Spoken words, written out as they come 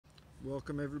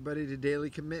Welcome everybody to Daily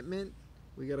Commitment.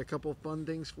 We got a couple fun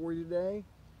things for you today.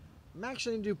 I'm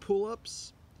actually going to do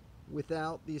pull-ups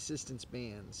without the assistance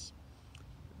bands.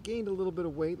 Gained a little bit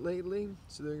of weight lately,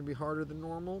 so they're going to be harder than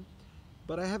normal,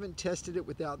 but I haven't tested it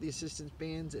without the assistance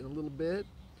bands in a little bit.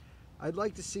 I'd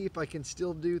like to see if I can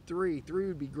still do three. Three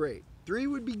would be great. Three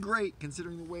would be great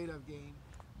considering the weight I've gained.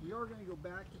 We are going to go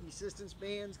back to the assistance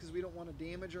bands because we don't want to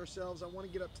damage ourselves. I want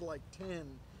to get up to like 10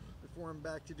 before I'm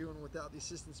back to doing without the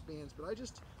assistance bands. But I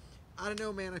don't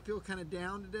know, man. I feel kind of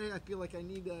down today. I feel like I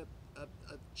need a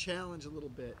challenge a little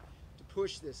bit to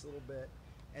push this a little bit.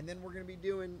 And then we're going to be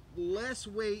doing less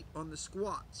weight on the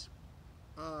squats.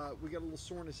 We got a little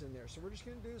soreness in there. So we're just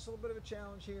going to do this a little bit of a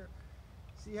challenge here.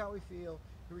 See how we feel.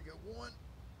 Here we go. 1,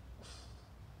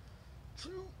 2,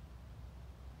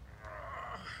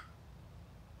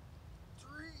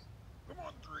 3. Come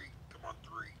on, 3. Come on,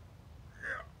 3.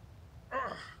 Yeah.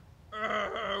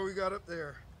 We got up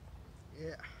there.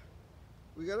 Yeah.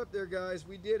 We got up there, guys.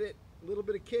 We did it. A little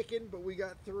bit of kicking, but we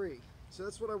got 3. So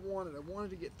that's what I wanted. I wanted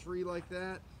to get 3 like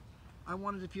that. I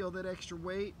wanted to feel that extra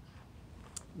weight.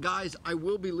 Guys, I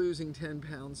will be losing 10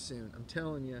 pounds soon. I'm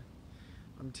telling you.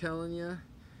 I'm telling you.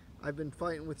 I've been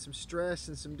fighting with some stress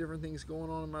and some different things going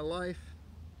on in my life.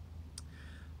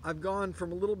 I've gone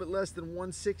from a little bit less than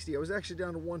 160. I was actually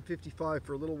down to 155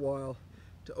 for a little while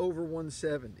to over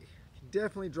 170.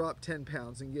 Definitely drop 10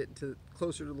 pounds and get to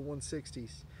closer to the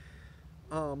 160s.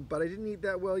 But I didn't eat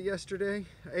that well yesterday.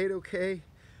 I ate okay,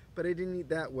 but I didn't eat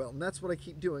that well. And that's what I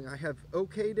keep doing. I have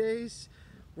okay days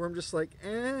where I'm just like,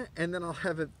 and then I'll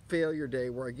have a failure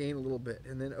day where I gain a little bit.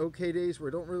 And then okay days where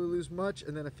I don't really lose much,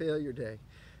 and then a failure day.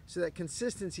 So that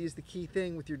consistency is the key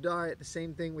thing with your diet, the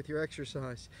same thing with your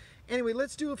exercise. Anyway,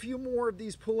 let's do a few more of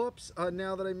these pull-ups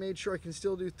now that I made sure I can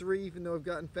still do 3 even though I've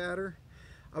gotten fatter.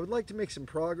 I would like to make some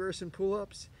progress in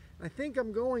pull-ups. I think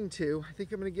I'm going to. I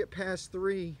think I'm going to get past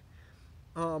 3,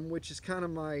 which is kind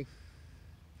of my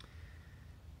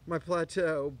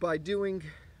plateau, by doing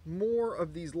more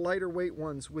of these lighter weight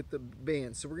ones with the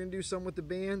bands. So we're going to do some with the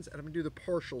bands, and I'm going to do the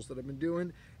partials that I've been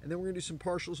doing, and then we're going to do some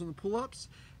partials in the pull-ups,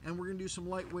 and we're going to do some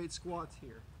lightweight squats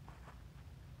here.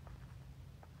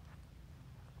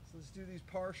 So let's do these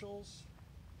partials.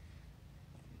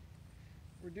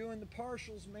 We're doing the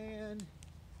partials, man.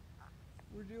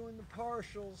 We're doing the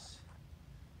partials.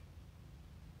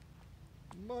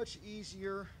 Much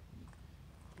easier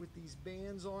with these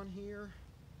bands on here.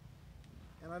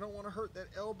 And I don't want to hurt that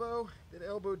elbow. That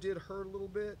elbow did hurt a little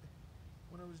bit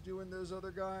when I was doing those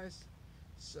other guys.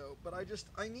 So, but I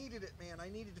needed it, man. I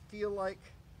needed to feel like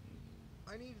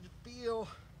I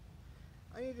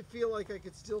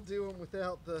could still do them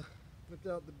without the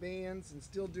bands, and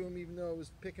still do them even though I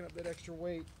was picking up that extra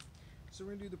weight. So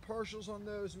we're going to do the partials on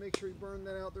those, make sure we burn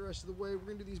that out the rest of the way. We're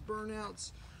going to do these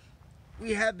burnouts.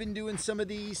 We have been doing some of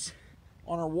these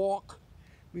on our walk.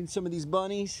 We're doing some of these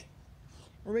bunnies.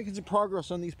 We're making some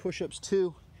progress on these push-ups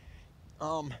too.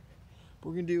 What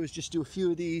we're going to do is just do a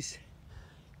few of these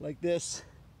like this.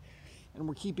 And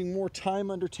we're keeping more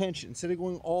time under tension. Instead of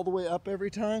going all the way up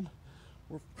every time,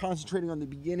 we're concentrating on the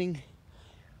beginning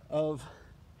of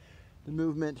the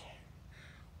movement.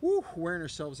 Woo, wearing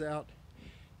ourselves out.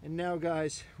 And now,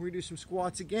 guys, we're gonna do some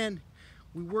squats again.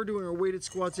 We were doing our weighted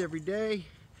squats every day.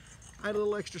 I had a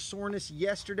little extra soreness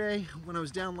yesterday when I was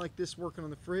down like this working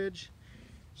on the fridge.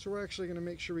 So we're actually gonna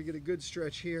make sure we get a good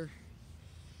stretch here.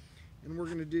 And we're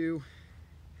gonna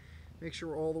make sure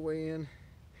we're all the way in.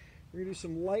 We're gonna do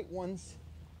some light ones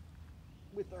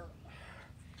with our,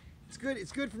 it's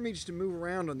good for me just to move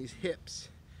around on these hips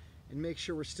and make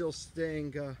sure we're still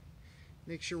staying,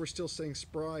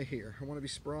 spry here. I wanna be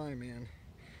spry, man.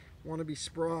 I want to be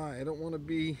spry. I don't want to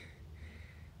be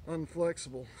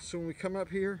unflexible. So when we come up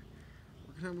here,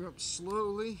 we're coming up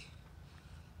slowly.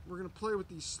 We're going to play with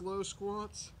these slow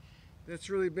squats. That's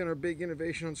really been our big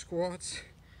innovation on squats.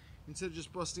 Instead of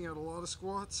just busting out a lot of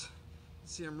squats,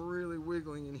 see, I'm really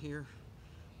wiggling in here.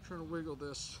 I'm trying to wiggle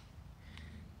this.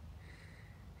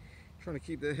 Trying to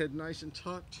keep the head nice and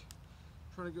tucked.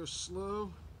 Trying to go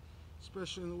slow,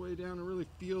 especially on the way down, and really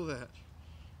feel that.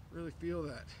 Really feel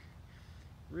that.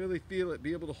 Really feel it,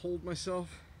 be able to hold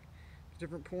myself at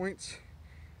different points.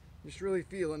 Just really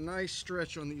feel a nice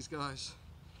stretch on these guys.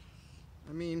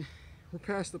 I mean, we're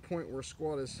past the point where a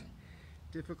squat is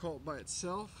difficult by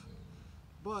itself,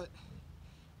 but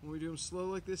when we do them slow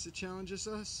like this, it challenges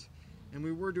us. And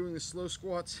we were doing the slow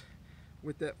squats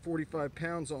with that 45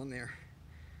 pounds on there.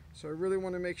 So I really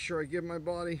want to make sure I give my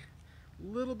body a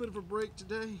little bit of a break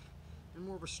today and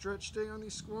more of a stretch day on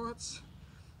these squats,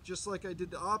 just like I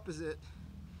did the opposite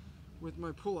with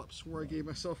my pull-ups, where I gave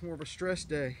myself more of a stress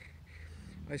day.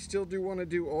 I still do want to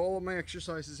do all of my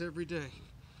exercises every day.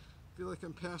 I feel like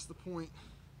I'm past the point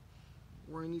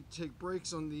where I need to take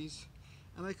breaks on these,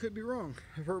 and I could be wrong.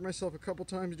 I've hurt myself a couple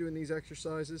times doing these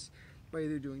exercises by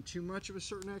either doing too much of a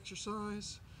certain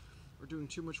exercise or doing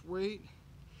too much weight.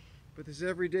 But this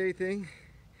everyday thing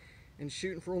and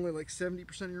shooting for only like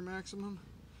 70% of your maximum,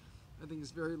 I think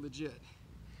is very legit.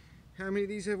 How many of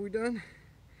these have we done?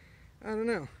 I don't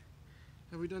know.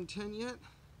 Have we done 10 yet?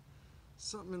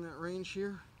 Something in that range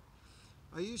here.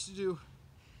 I used to do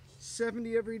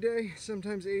 70 every day,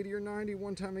 sometimes 80 or 90.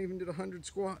 One time I even did 100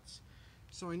 squats.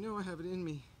 So I know I have it in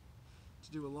me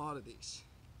to do a lot of these.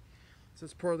 So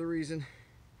that's part of the reason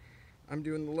I'm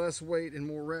doing the less weight and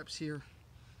more reps here,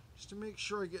 just to make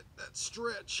sure I get that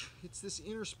stretch. It's this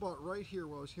inner spot right here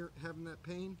where I was having that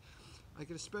pain. I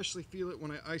could especially feel it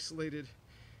when I isolated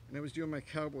and I was doing my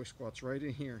cowboy squats right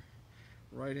in here,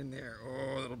 right in there.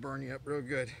 Oh, that'll burn you up real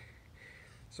good.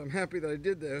 So I'm happy that I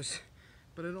did those,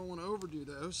 but I don't want to overdo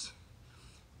those.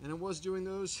 And I was doing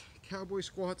those cowboy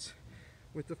squats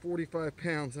with the 45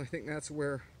 pounds. I think that's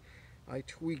where I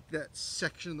tweaked that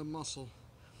section of the muscle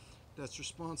that's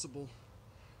responsible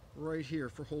right here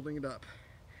for holding it up,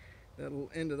 that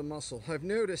little end of the muscle. I've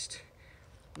noticed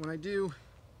when I do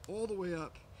all the way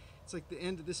up, it's like the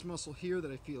end of this muscle here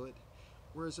that I feel it,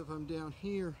 whereas if I'm down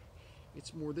here,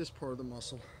 it's more this part of the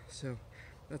muscle. So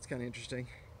that's kind of interesting.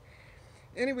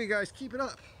 Anyway guys, keep it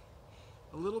up.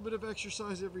 A little bit of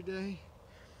exercise every day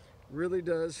really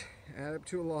does add up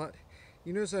to a lot.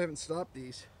 You notice I haven't stopped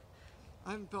these.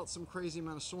 I haven't felt some crazy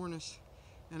amount of soreness,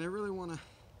 and I really want to,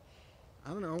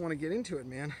 I don't know, I want to get into it,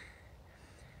 man.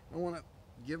 I want to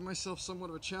give myself somewhat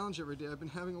of a challenge every day. I've been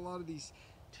having a lot of these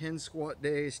 10 squat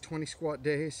days, 20 squat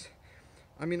days.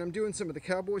 I mean, I'm doing some of the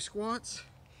cowboy squats.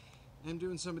 I'm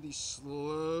doing some of these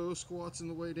slow squats on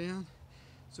the way down.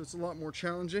 So it's a lot more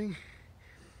challenging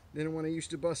than when I used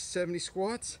to bust 70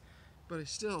 squats. But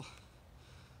I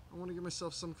want to give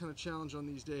myself some kind of challenge on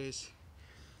these days,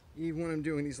 even when I'm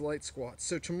doing these light squats.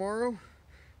 So tomorrow,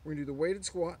 we're going to do the weighted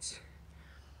squats.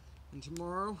 And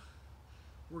tomorrow,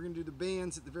 we're going to do the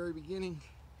bands at the very beginning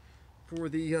for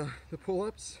the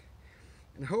pull-ups.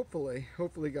 And hopefully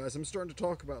guys, I'm starting to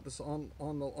talk about this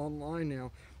online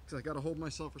now because I got to hold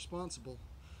myself responsible.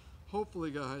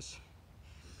 Hopefully guys,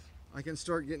 I can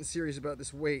start getting serious about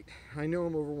this weight. I know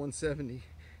I'm over 170. I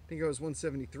think I was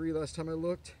 173 last time I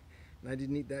looked, and I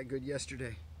didn't eat that good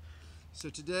yesterday. So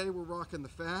today we're rocking the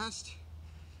fast.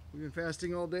 We've been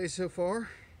fasting all day so far.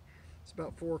 It's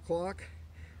about 4 o'clock.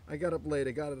 I got up late.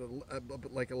 I got it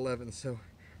at like 11, so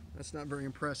that's not very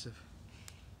impressive.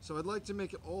 So I'd like to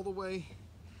make it all the way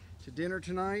to dinner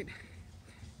tonight,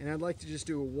 and I'd like to just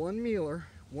do a one meal.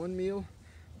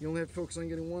 You only have to focus on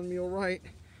getting one meal right,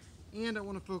 and I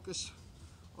want to focus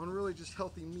on really just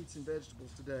healthy meats and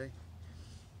vegetables today.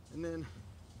 And then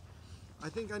I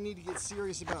think I need to get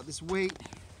serious about this weight.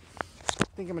 I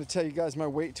think I'm going to tell you guys my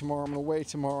weight tomorrow. I'm going to weigh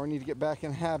tomorrow. I need to get back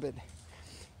in habit,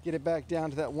 get it back down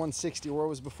to that 160 where I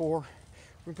was before.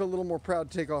 We feel a little more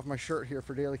proud to take off my shirt here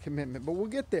for daily commitment, but we'll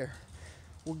get there.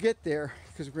 We'll get there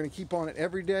because we're going to keep on it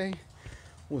every day.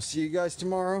 We'll see you guys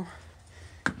tomorrow.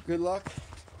 Good luck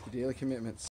to daily commitments.